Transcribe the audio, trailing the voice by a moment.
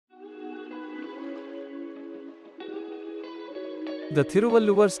The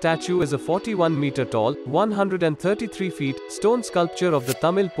Thiruvalluvar statue is a 41-meter tall, 133 feet, stone sculpture of the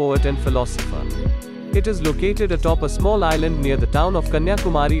Tamil poet and philosopher. It is located atop a small island near the town of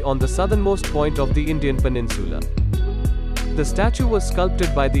Kanyakumari on the southernmost point of the Indian peninsula. The statue was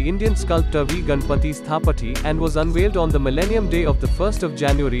sculpted by the Indian sculptor V. Ganpati Sthapati and was unveiled on the Millennium Day of the 1st of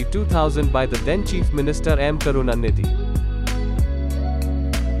January 2000 by the then Chief Minister M. Karunanidhi.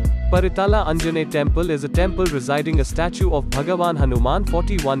 Paritala Anjane Temple is a temple residing a statue of Bhagavan Hanuman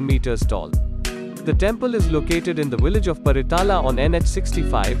 41 meters tall. The temple is located in the village of Paritala on NH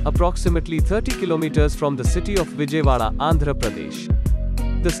 65, approximately 30 kilometers from the city of Vijayawada, Andhra Pradesh.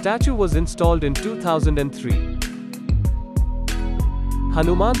 The statue was installed in 2003.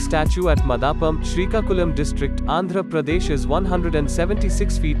 Hanuman statue at Madapam, Srikakulam district, Andhra Pradesh is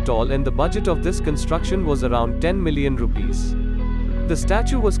 176 feet tall and the budget of this construction was around 10 million rupees. The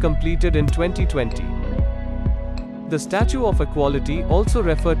statue was completed in 2020. The Statue of Equality, also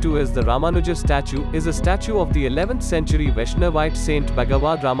referred to as the Ramanuja statue, is a statue of the 11th century Vaishnavite saint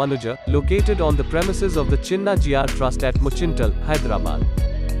Bhagavad Ramanuja, located on the premises of the Chinna GR Trust at Muchintal, Hyderabad.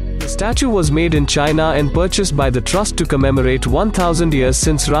 The statue was made in China and purchased by the trust to commemorate 1000 years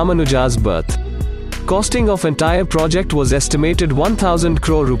since Ramanuja's birth. Costing of entire project was estimated 1000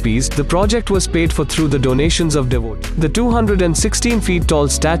 crore rupees. The project was paid for through the donations of devotees. The 216 feet tall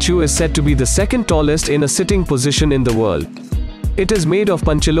statue is said to be the second tallest in a sitting position in the world. It is made of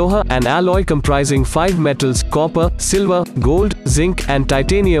Panchaloha, an alloy comprising 5 metals: copper, silver, gold, zinc, and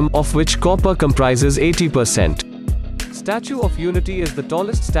titanium, of which copper comprises 80%. Statue of Unity is the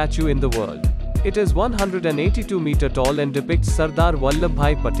tallest statue in the world. It is 182 meter tall and depicts Sardar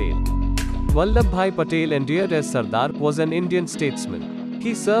Vallabhbhai Patel. Vallabhbhai Patel, endeared as Sardar, was an Indian statesman.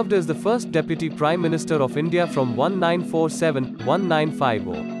 He served as the first Deputy Prime Minister of India from 1947 to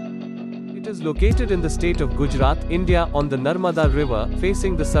 1950. It is located in the state of Gujarat, India, on the Narmada River,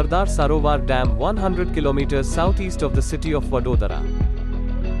 facing the Sardar Sarovar Dam 100 kilometers southeast of the city of Vadodara.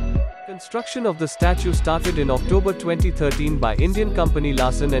 Construction of the statue started in October 2013 by Indian company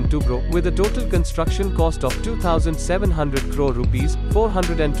Larsen & Toubro, with a total construction cost of 2,700 crore rupees,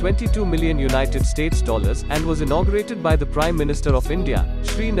 422 million United States dollars, and was inaugurated by the Prime Minister of India,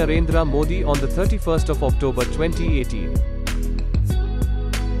 Shri Narendra Modi, on the 31st of October 2018.